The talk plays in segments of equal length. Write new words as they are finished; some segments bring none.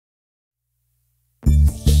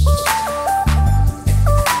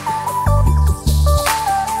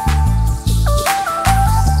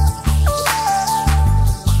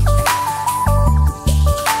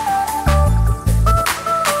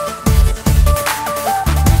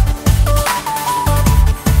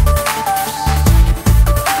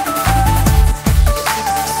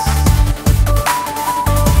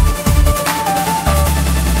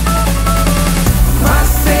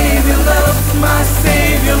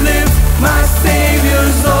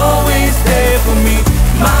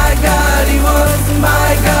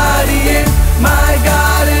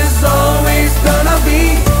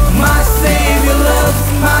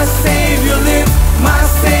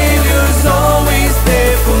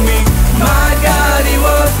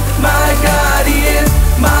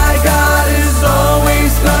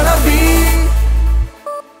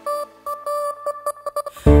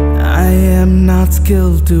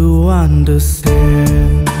skill to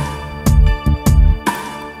understand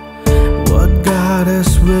what God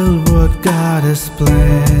has willed, what God has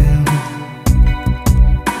planned.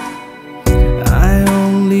 I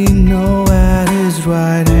only know at His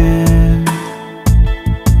right hand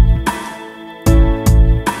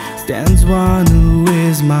stands one who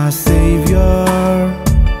is my Savior.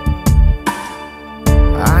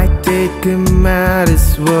 I take Him at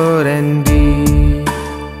His word and deed.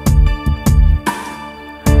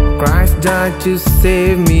 Christ died to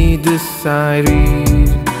save me, this I read.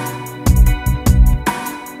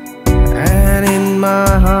 And in my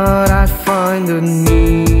heart I find the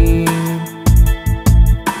need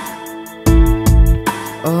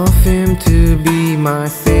of Him to be my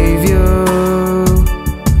Savior,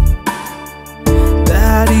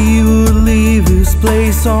 that He would leave His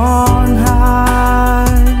place on high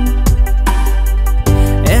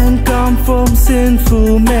and come from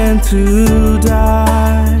sinful men to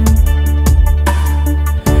die.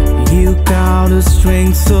 You count the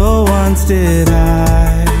strength, so once did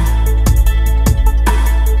I.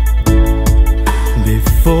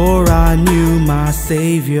 Before I knew my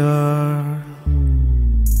Savior.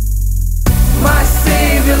 My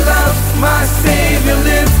Savior loves, my Savior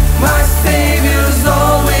lives, my Savior's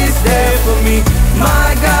always there for me.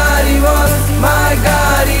 My God He was, my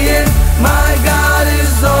God He is, my God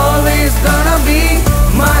is always gonna be.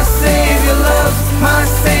 My Savior loves, my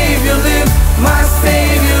Savior lives, my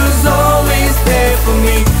Savior's always there for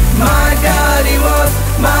me. My God He was,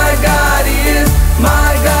 my God He is,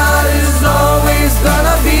 my God is always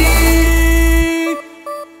gonna be.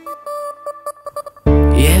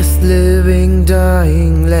 Yes, living,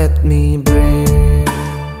 dying, let me bring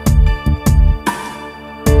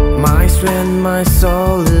my strength, my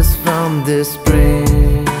soul is from this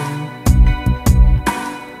spring,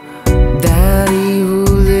 that He who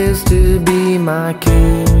lives to be my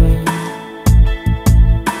King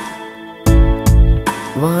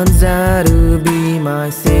wants that to be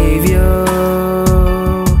my Savior,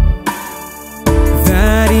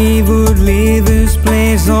 that He would leave His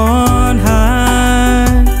place on high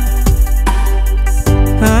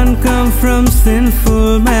and come from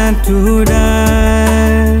sinful man to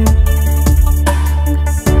die.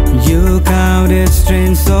 You counted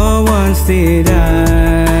strength, so once did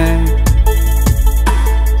I.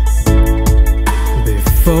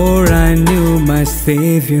 Before I knew my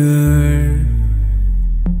Savior.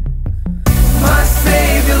 my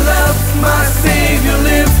Savior loves, my Savior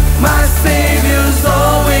lives, my Savior's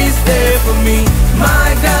always there for me. My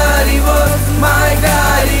God He was, my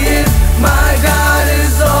God He is, my God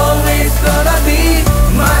is always gonna be.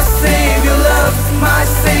 My Savior loves, my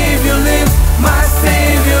Savior lives, my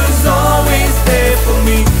Savior's always there for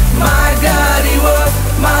me. My God He was,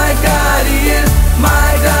 my God He is, my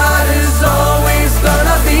God is always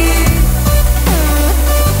gonna be.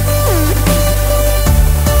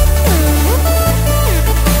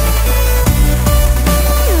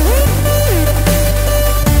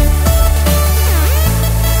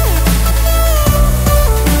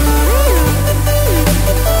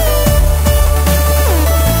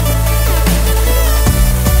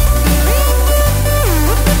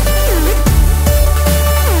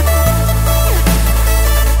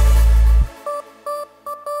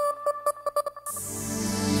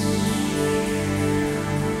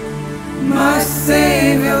 My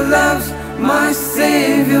Savior loves, my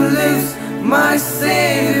Savior lives, my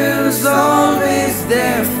Savior's always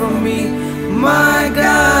there for me. My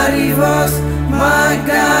God He was, my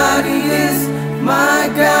God He is, my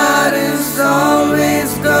God